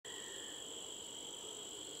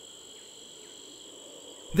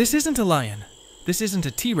This isn't a lion. This isn't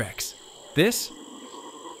a T-Rex. This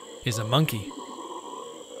is a monkey.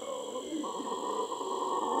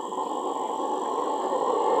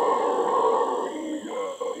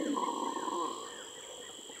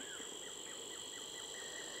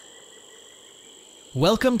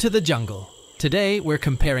 Welcome to the jungle. Today we're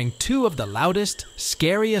comparing two of the loudest,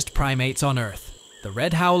 scariest primates on Earth, the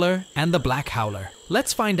Red Howler and the Black Howler.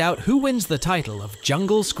 Let's find out who wins the title of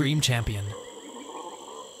Jungle Scream Champion.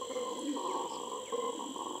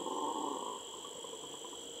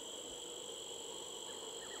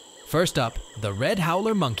 First up, the Red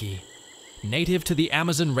Howler Monkey. Native to the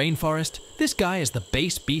Amazon rainforest, this guy is the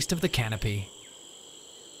base beast of the canopy.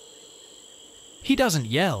 He doesn't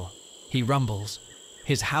yell, he rumbles.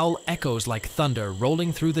 His howl echoes like thunder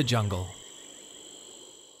rolling through the jungle.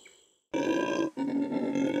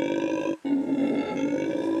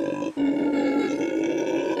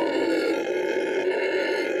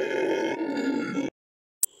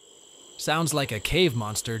 Sounds like a cave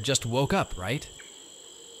monster just woke up, right?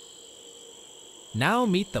 Now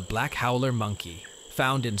meet the Black Howler Monkey,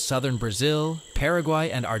 found in southern Brazil, Paraguay,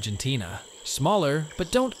 and Argentina. Smaller,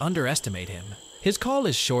 but don't underestimate him. His call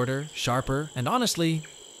is shorter, sharper, and honestly,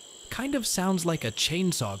 kind of sounds like a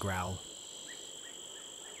chainsaw growl.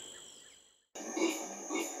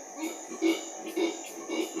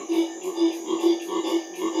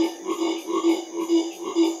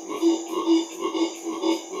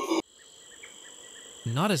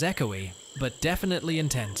 Not as echoey, but definitely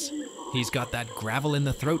intense. He's got that gravel in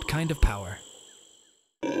the throat kind of power.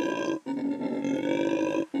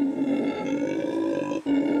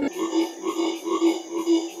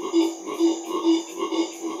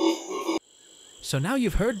 So now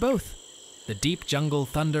you've heard both. The deep jungle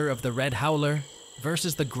thunder of the Red Howler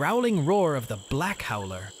versus the growling roar of the Black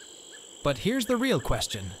Howler. But here's the real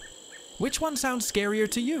question. Which one sounds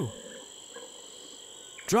scarier to you?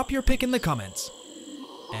 Drop your pick in the comments.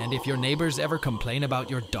 And if your neighbors ever complain about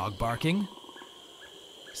your dog barking,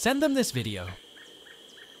 send them this video.